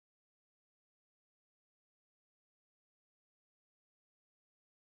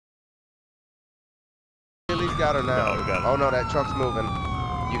got her now. No, we got her. Oh no, that truck's moving.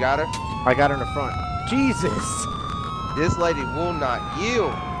 You got her? I got her in the front. Jesus! This lady will not yield.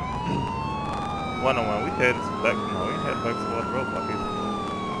 101. We headed back. No, we headed back toward the roadblock.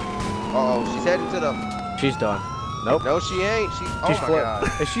 Uh oh, she's heading to the. She's done. Nope. No, she ain't. She's oh my god.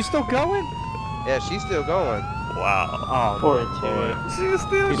 Is she still going? Yeah, she's still going. Wow. Oh, 4-2. She's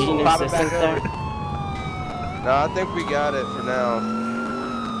still She's going. popping back there. No, I think we got it for now.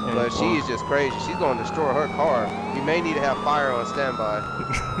 But she is just crazy. She's going to destroy her car. We may need to have fire on standby.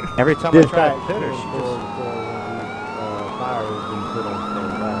 every time I try to hit her, she just... fire has been put on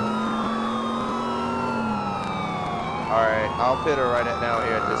standby. Alright, I'll pit her right at now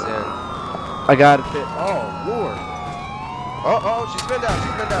here at this end. I got it fit. Oh, Lord. Oh, she's been down.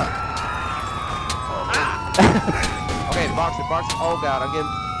 She's been down. Ah! Okay, box it. Oh god, I'm getting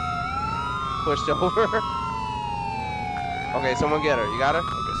pushed over. Okay, someone get her. You got her?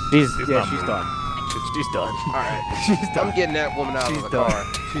 She's done. She's done. Alright. She's done. I'm getting that woman out of the car.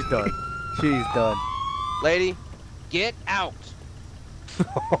 She's done. She's done. Lady, get out.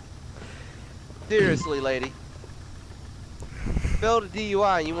 Seriously, lady. Failed a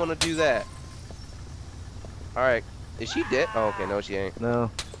DUI and you want to do that. Alright. Is she dead? Oh, okay. No, she ain't.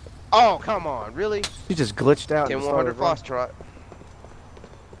 No. Oh, come on. Really? She just glitched out. 10-100 Foxtrot.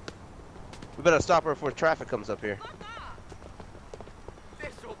 We better stop her before traffic comes up here.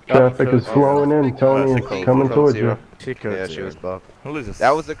 Traffic is flowing in, Tony. It's coming towards you. Yeah, she was bucked. Well, just...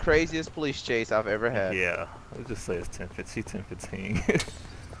 That was the craziest police chase I've ever had. Yeah. Let's just say it's 10-15.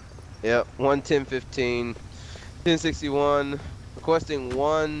 Yep, 1-10-15. 1061. Requesting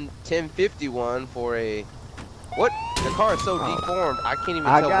 1-1051 for a... What? The car is so deformed, I can't even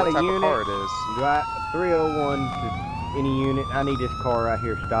tell what type of car it is. Right, 301 to any unit. I need this car right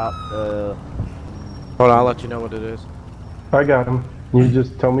here stopped. Hold on, I'll let you know what it is. I got him. You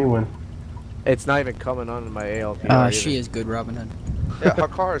just tell me when. It's not even coming on in my ALP. She is good, Robin Hood. Yeah, her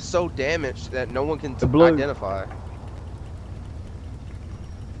car is so damaged that no one can identify.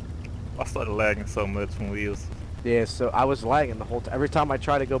 I started lagging so much when we was... Yeah, so I was lagging the whole time. Every time I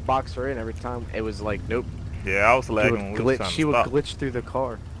tried to go box her in, every time it was like, nope. Yeah, I was lagging when we was trying to She would glitch through the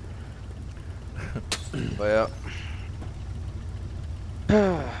car. Well,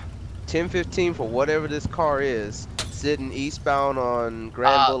 10-15 for whatever this car is, sitting eastbound on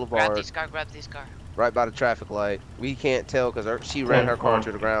Grand Boulevard. Grab this car. Right by the traffic light. We can't tell because she ran her car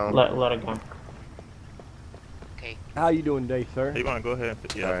to the ground. Let it go. Okay. How you doing today, sir? You wanna go ahead?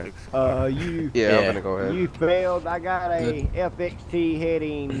 Yeah. Right. You. Yeah, I'm gonna go ahead. You failed. I got a FXT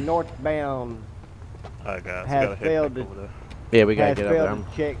heading northbound. Alright, guys. Has failed to. over there. Yeah, we gotta Has get up failed there.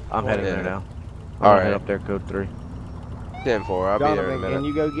 to check. I'm heading there now. Alright. Head up there, code 3. 10-4. I'll be there in a Donovan, minute. can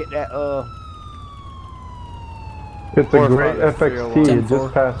you go get that It's a great FXT. It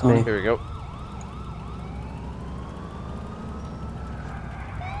just passed me. Here we go.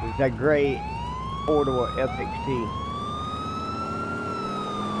 It's that gray four-door FXT.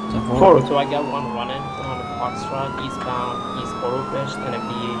 So I got one running on the Foxtrot eastbound East Borofish, and it'd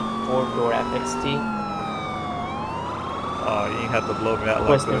be a 4-door FXT. Oh, you ain't have to blow me out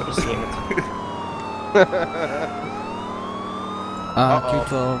like Requesting that. pursuit.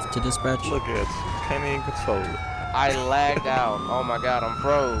 212 to dispatch. Look at you. Can't even control it. I lagged out. Oh my god, I'm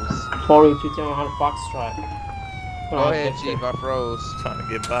froze. 402 Foxtrot. Go ahead, Chief. I froze. Trying to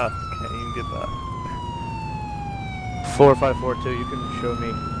get by. Can't even get by. 4542, you can show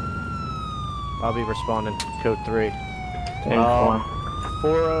me. I'll be responding. Code 3. 10-4.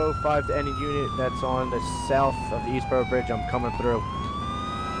 405 to any unit that's on the south of the Eastboro Bridge. I'm coming through.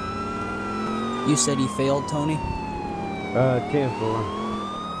 You said he failed, Tony?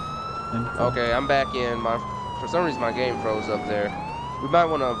 10-4. Okay, I'm back in. For some reason, my game froze up there. We might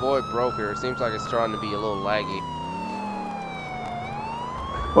want to avoid broker. It seems like it's trying to be a little laggy.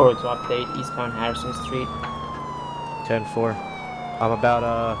 402 update eastbound Harrison Street. 10-4. I'm about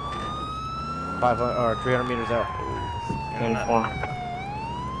 500 or 300 meters out. 10-4.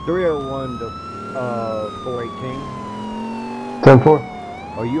 301 to 418. 10-4.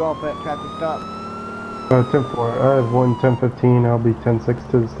 Are you off that traffic stop? 10-4. I have one 10-15. I'll be 10-6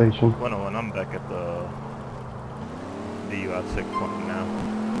 to the station. 101. I'm back at the DUI checkpoint now.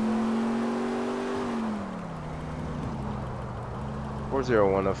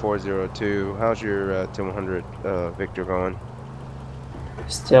 401 to 402. How's your 10-100 Victor going?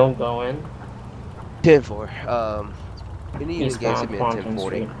 Still going. 10-4. Any unit gains Eastbound hit me at Quantum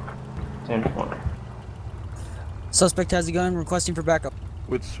 1040. Street. 10-4. Suspect has a gun, requesting for backup.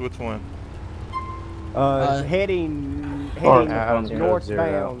 Which one? Heading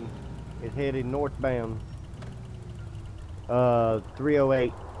northbound. It's heading northbound.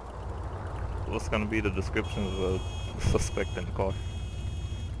 308. what's gonna be the description of the suspect in the car?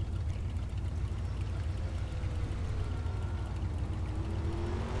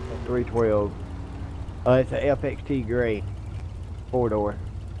 A 312. It's a FXT gray. 4-door.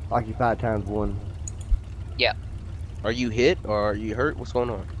 Occupied ×1. Yeah. Are you hit or are you hurt? What's going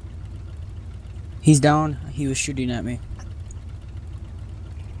on? He's down. He was shooting at me.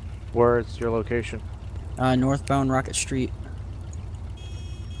 Where's your location? Northbound Rocket Street.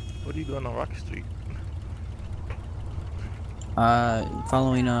 What are you doing on Rocket Street?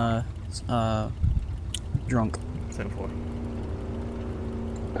 Following drunk. 10-4.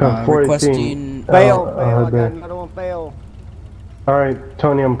 418. Requesting. Fail, fail. I got there. another one fail. Alright,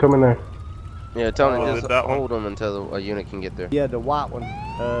 Tony, I'm coming there. Yeah, Tony, was just it that one? hold them until a unit can get there. Yeah, the white one.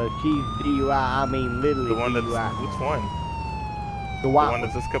 She's DUI. I mean, literally The one that's, DUI. which one? The The white one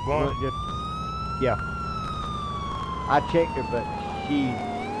that just kept going? Yeah. I checked her, but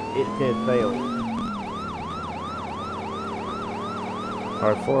it said failed.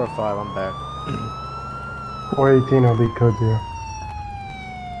 Alright, 405, I'm back. 418 will be code 0.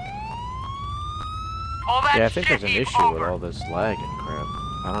 Yeah, I think there's an issue with all this lag and crap.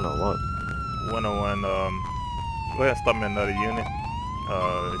 I don't know what. 101, go ahead and stop me another unit.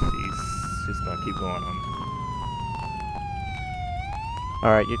 She's gonna keep going on.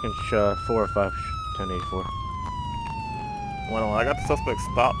 Alright, you can 405 1084. 101, I got the suspect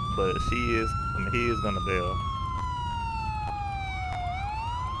stopped, but he is gonna bail.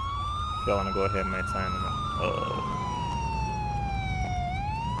 If y'all wanna go ahead and maintain him.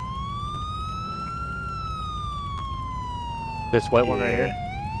 This white one right here?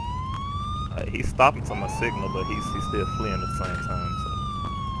 He's stopping to my signal, but he's still fleeing at the same time, so.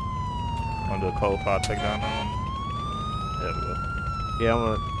 Wanna do a cold fire takedown on him? There we go. Yeah, I'm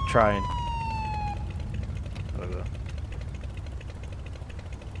gonna try and. There we go.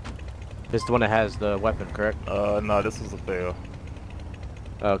 This is the one that has the weapon, correct? No, this was a fail.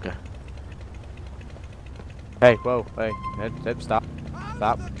 Okay. Hey, whoa, hey, Ed, stop.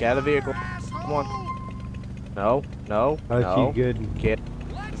 Stop. Get out of the vehicle. Come on. No, no, no. She's good. Get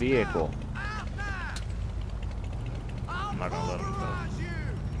the vehicle. I'm not gonna let him go.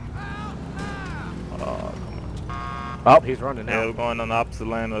 Oh, come on. Oh, he's running Yeah, now. we're going on the opposite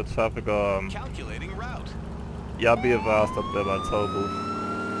lane of the traffic. Calculating route. Y'all be advised up there by the toll booth.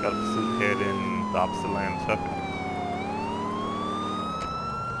 Got a pursuit heading the opposite lane of traffic.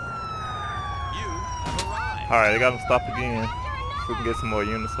 You have arrived. Alright, they got him stopped again. If we can get some more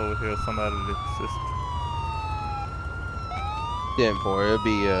units over here, somebody to assist. 10-4. It'll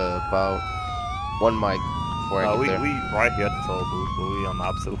be about 1 mic before I get We there. right here at the toll booth, but we on the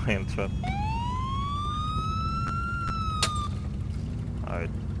opposite lane of traffic.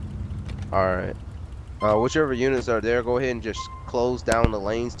 Alright. Whichever units are there, go ahead and just close down the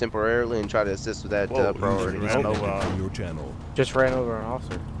lanes temporarily and try to assist with that priority. Ran over, Your channel. Just ran over an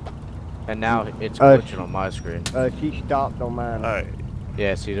officer. And now it's glitching on my screen. She stopped on mine. Alright.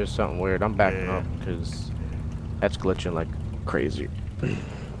 Yeah, see, there's something weird. I'm backing up because that's glitching like crazy. There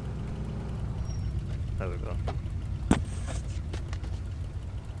we go.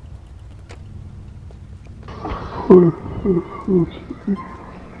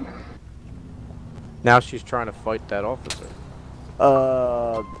 Now she's trying to fight that officer.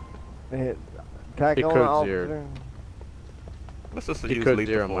 Attack He on code officer. zeroed. Let's just He use code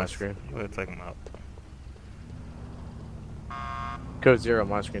lethal 0 on my force. screen. Go ahead, take him out. Code 0 on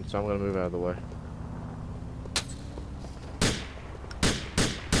my screen, so I'm gonna move out of the way.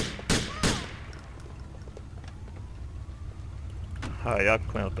 Alright, y'all can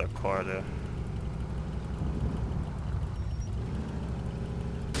clean up that car there.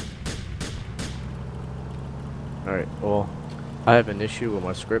 Alright, well, I have an issue with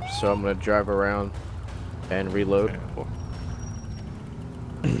my script, so I'm gonna drive around and reload.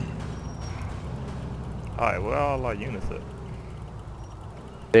 Alright, where are all our units at?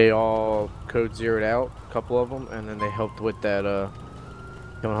 They all code zeroed out, a couple of them, and then they helped with that,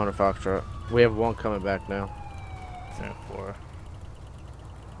 Killing Hunter Foxtrot. We have one coming back now. 10-4.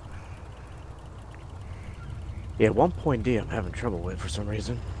 Yeah, 1.D I'm having trouble with for some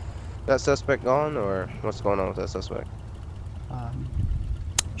reason. That suspect gone, or what's going on with that suspect?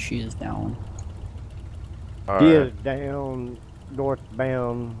 She is down. She is down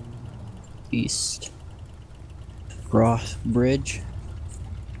northbound. East. Ross Bridge.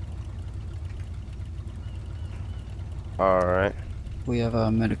 Alright. We have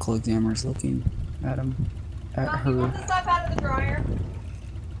medical examiners looking at him. At her. Want the stuff out of the dryer?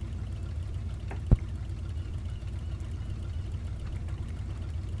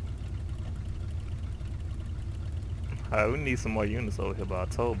 Alright, we need some more units over here by our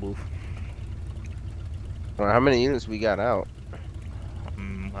toll booth. Well, how many units we got out?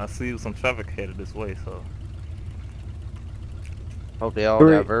 I see some traffic headed this way, so. Hope they all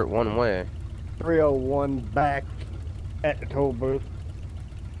divert one way. 301 back at the toll booth.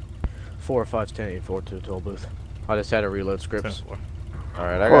 4-5-10-8-4 to the toll booth. I just had to reload scripts.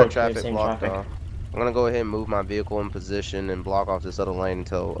 Alright, I got traffic blocked off. I'm gonna go ahead and move my vehicle in position and block off this other lane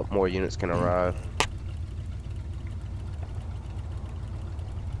until more units can arrive.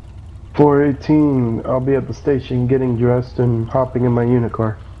 418, I'll be at the station getting dressed and hopping in my unit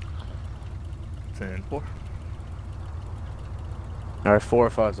car. 10-4. Alright,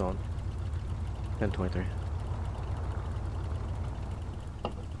 4-5's on. 10-23.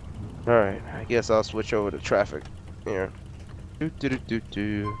 Alright, I guess I'll switch over to traffic here.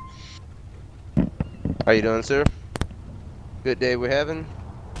 How you doing, sir? Good day we're having.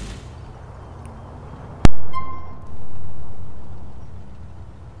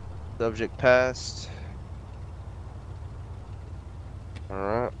 Subject passed.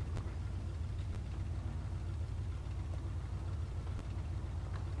 Alright.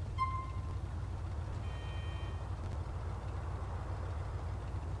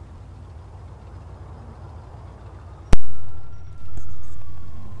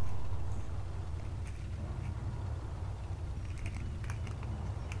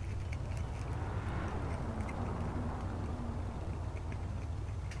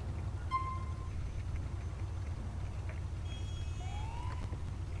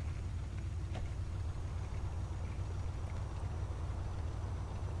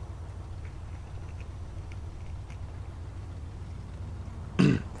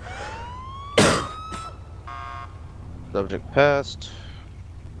 Subject passed.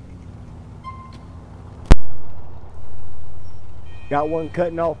 Got one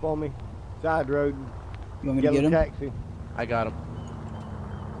cutting off on me. Side road. You want me to get him? Taxi. I got him.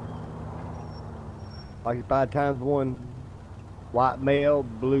 Occupied ×1. White male,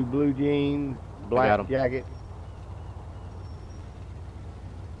 blue jeans, black jacket.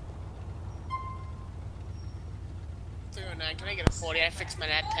 Can I get a 40? I fixed my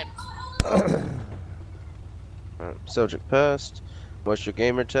nat temp. Subject passed. What's your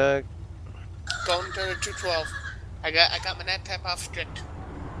gamer tag? Going to 212. I got my nat temp off strict.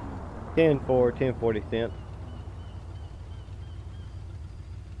 10-4, 1040 cents.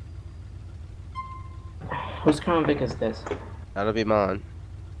 Whose Crown Vic is this? That'll be mine.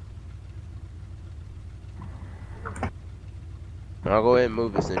 I'll go ahead and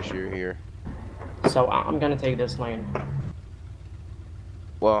move it since you're here. So I'm gonna take this lane.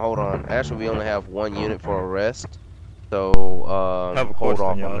 Well, hold on. Actually, we only have one unit for arrest. So, hold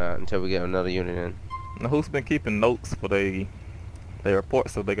off on that until we get another unit in. Now, who's been keeping notes for their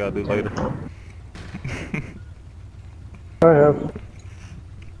reports that they gotta do later? I have.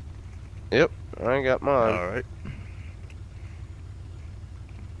 Yep, I ain't got mine. Alright.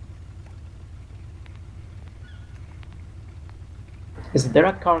 Is there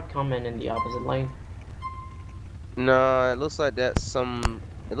a car coming in the opposite lane? No, it looks like that's some.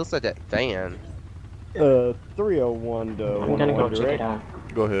 It looks like that van. 301 to I'm gonna go check it out.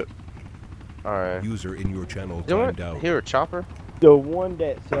 Go ahead. Alright. User in your channel You know timed what? out. Here, a chopper. The one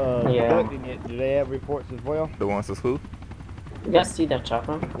that's Yeah. abducting it, do they have reports as well? The ones that's who? You guys see that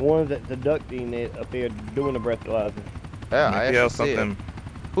chopper? The ones that's abducting it up there doing the breathalyzer. Yeah, I If you actually have see it. something.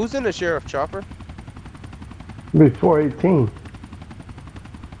 Who's in the sheriff chopper? It'll be 418.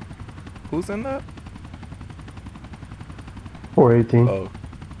 Who's in that? 418. Oh.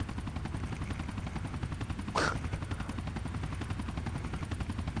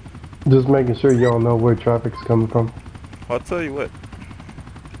 Just making sure y'all know where traffic's coming from. I'll tell you what.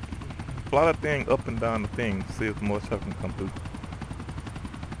 Fly that thing up and down the thing, see if more traffic can come through.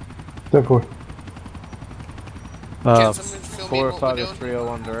 10-4. Can someone fill me what 4-5 we're to doing?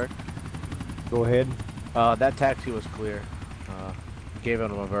 301 direct. Go ahead. That taxi was clear. Gave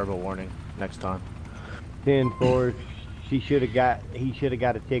him a verbal warning next time. 10-4. He should have got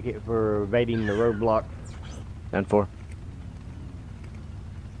a ticket for evading the roadblock. 10-4.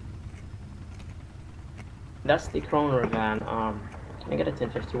 That's the Kroner van. Can I get a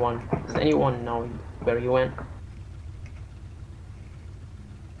 1051? Does anyone know where he went?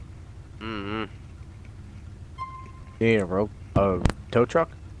 Mm-hmm. You need a rope? A tow truck?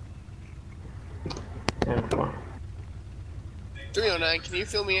 10-4. 309, can you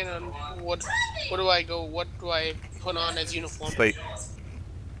fill me in on what do I put on as uniform? State.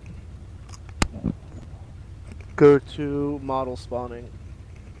 Go to model spawning.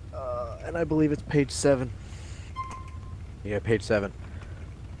 And I believe it's page 7. Yeah, page 7.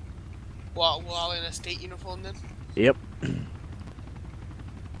 While in a state uniform then? Yep.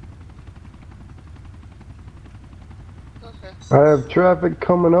 Okay. I have traffic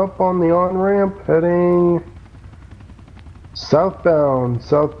coming up on the on-ramp heading southbound.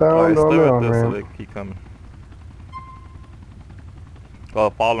 Southbound Alright, on stay the right there so they on-ramp. can keep coming.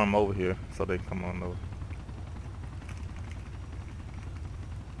 Follow them over here so they come on over.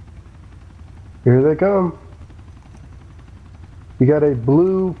 Here they come. You got a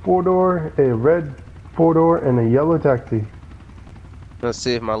blue 4-door, a red 4-door, and a yellow taxi. Let's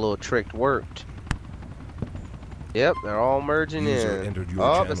see if my little trick worked. Yep, they're all merging User in. entered your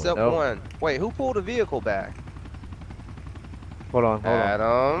Oh, channel. except Nope. one. Wait, who pulled the vehicle back? Hold on.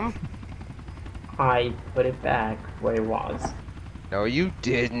 Adam. I put it back where it was. No, you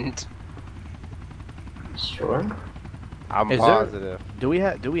didn't. Sure. I'm Is positive. Do we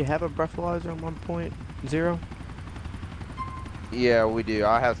have a breathalyzer on 1.0? Yeah, we do.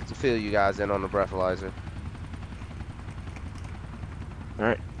 I'll have to fill you guys in on the breathalyzer.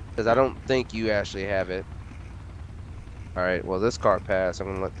 Alright. Because I don't think you actually have it. Alright, well this car passed. I'm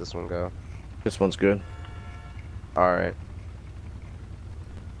gonna let this one go. This one's good. Alright.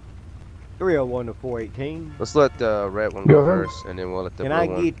 301 to 418. Let's let the red one Go go ahead. first, and then we'll let the Can blue I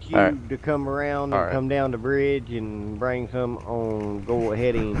one. get you Alright. to come around and Alright. come down the bridge and bring some on go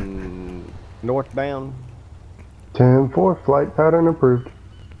heading northbound? 10-4, flight pattern approved.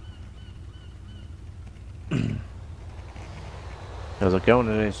 How's it going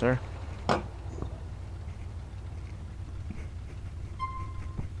today, sir?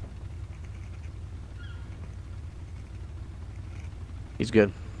 He's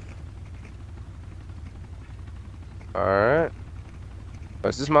good. Alright.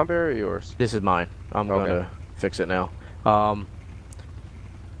 Is this my bear or yours? This is mine. I'm Okay. gonna fix it now.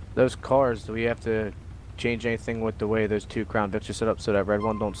 Those cars, do we have to change anything with the way those two Crown Vics are set up so that red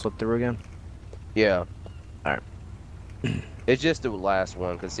one don't slip through again? Yeah. Alright. It's just the last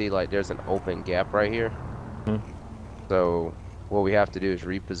one, because see, like, there's an open gap right here. Hmm. So, what we have to do is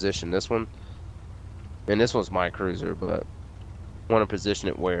reposition this one. And this one's my cruiser, but I want to position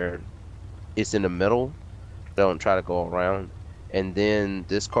it where it's in the middle. Don't try to go around. And then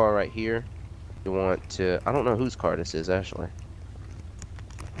this car right here, you want to, I don't know whose car this is, actually.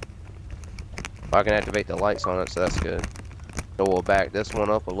 I can activate the lights on it, so that's good. So we'll back this one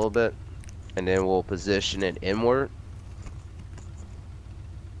up a little bit, and then we'll position it inward.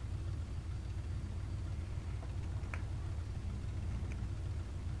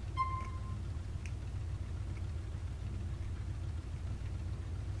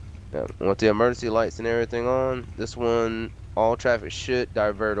 Yeah, with the emergency lights and everything on, this one, all traffic should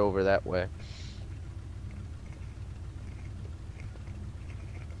divert over that way.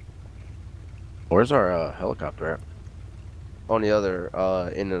 Where's our helicopter at? On the other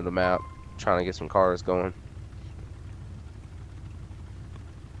end of the map, trying to get some cars going.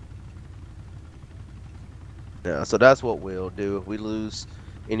 Yeah, so that's what we'll do. If we lose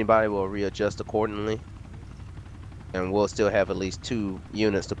anybody, we'll readjust accordingly. And we'll still have at least 2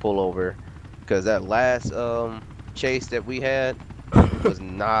 units to pull over. Because that last chase that we had was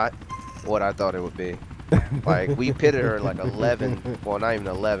not what I thought it would be. Like, we pitted her like 11, well, not even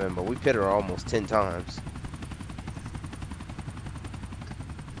 11, but we pitted her almost 10 times.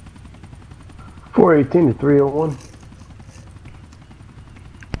 418 to 301.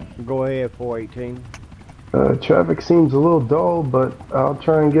 Go ahead, 418. Traffic seems a little dull, but I'll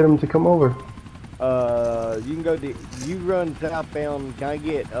try and get them to come over. You can go to, you run southbound. Can I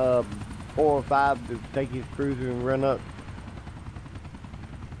get 405 to take his cruiser and run up?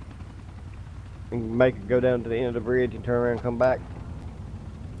 And make it go down to the end of the bridge and turn around and come back.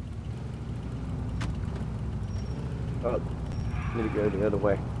 Oh, need to go the other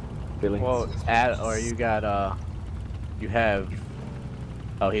way, Billy. Well, you got, you have,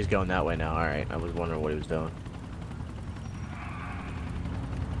 oh, he's going that way now. Alright, I was wondering what he was doing.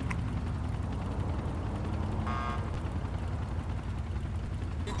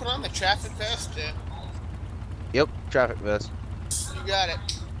 You put on the traffic vest? Yep, traffic vest. You got it.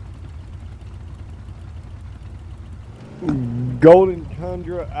 Golden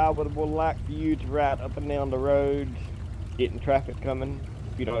Tundra, I would like for you to ride up and down the road, getting traffic coming,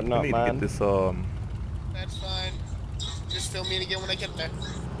 if you don't We not need mind. to get this That's fine. Just fill me in again when I get there.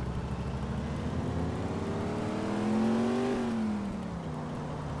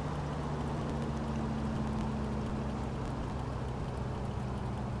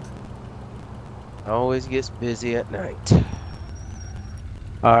 Always gets busy at night.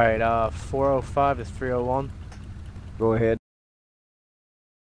 Alright, 405 to 301. Go ahead.